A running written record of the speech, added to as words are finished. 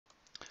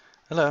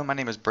Hello, my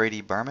name is Brady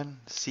Berman,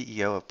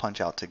 CEO of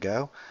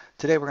Punchout2Go.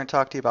 Today we're going to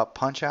talk to you about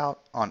Punchout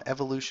on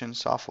Evolution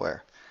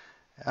software.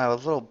 A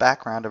little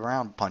background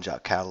around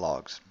Punchout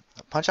catalogs.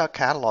 Punchout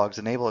catalogs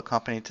enable a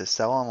company to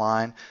sell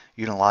online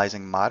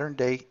utilizing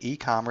modern-day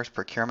e-commerce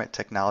procurement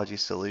technology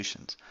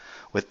solutions.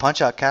 With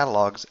Punchout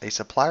catalogs, a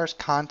supplier's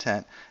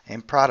content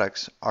and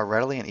products are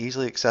readily and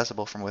easily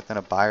accessible from within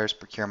a buyer's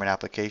procurement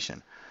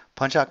application.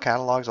 Punchout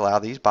catalogs allow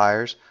these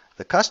buyers,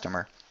 the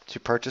customer, to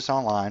purchase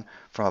online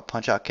from a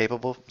Punchout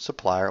capable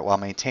supplier while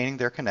maintaining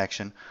their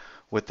connection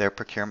with their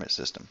procurement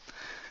system.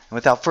 And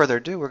without further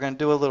ado, we're going to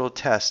do a little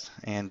test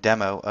and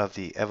demo of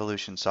the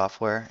Evolution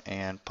software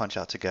and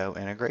Punchout2Go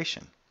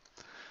integration.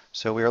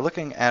 So we are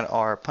looking at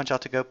our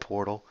Punchout2Go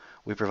portal.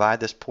 We provide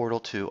this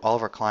portal to all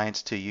of our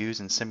clients to use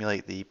and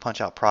simulate the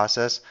Punchout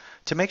process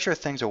to make sure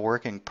things are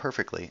working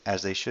perfectly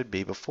as they should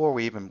be before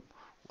we even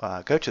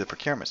go to the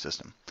procurement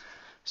system.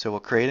 So we'll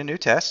create a new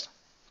test,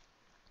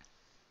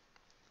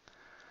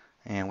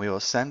 and we will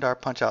send our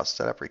Punchout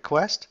setup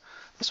request.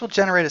 This will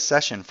generate a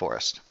session for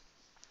us.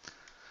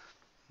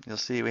 You'll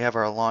see we have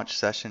our launch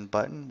session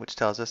button, which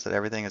tells us that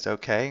everything is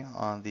okay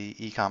on the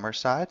e-commerce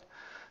side.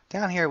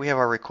 Down here we have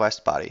our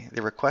request body.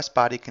 The request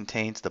body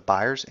contains the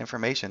buyer's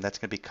information that's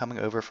going to be coming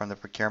over from the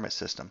procurement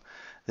system.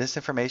 This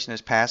information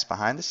is passed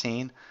behind the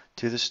scene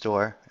to the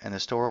store, and the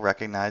store will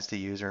recognize the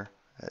user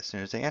as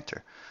soon as they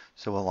enter.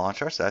 So we'll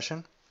launch our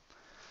session.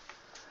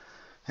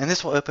 And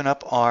this will open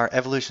up our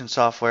Evolution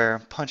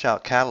software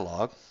Punchout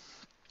catalog,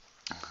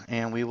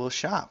 and we will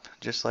shop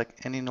just like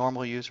any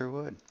normal user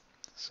would.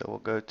 So we'll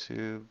go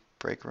to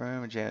break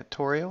room and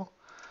janitorial,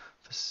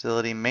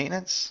 facility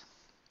maintenance,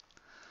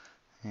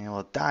 and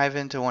we'll dive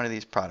into one of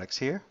these products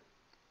here.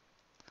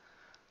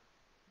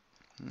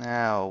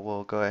 Now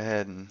we'll go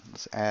ahead and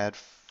let's add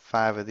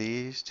 5 of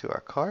these to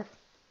our cart.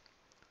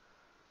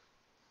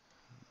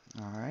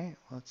 Alright,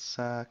 let's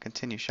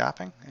continue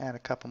shopping, add a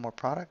couple more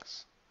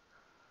products.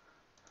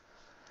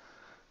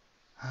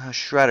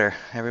 Shredder.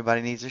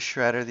 Everybody needs a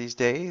shredder these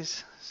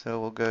days. So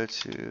we'll go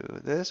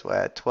to this. We'll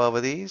add 12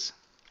 of these.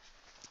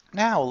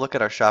 Now we'll look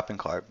at our shopping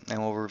cart and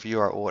we'll review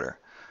our order.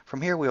 From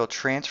here we will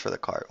transfer the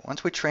cart.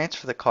 Once we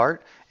transfer the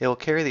cart, it will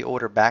carry the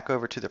order back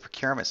over to the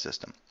procurement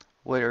system,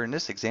 where in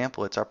this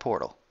example it's our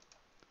portal.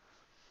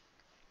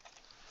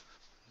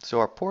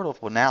 So our portal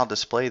will now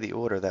display the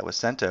order that was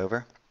sent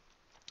over,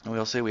 and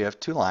we'll see we have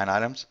 2 line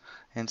items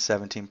and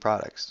 17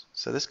 products.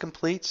 So this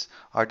completes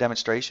our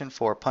demonstration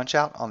for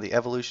Punchout on the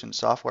Evolution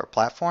software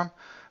platform.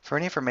 For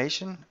any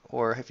information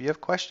or if you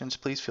have questions,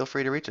 please feel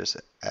free to reach us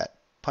at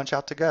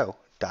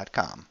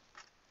punchout2go.com.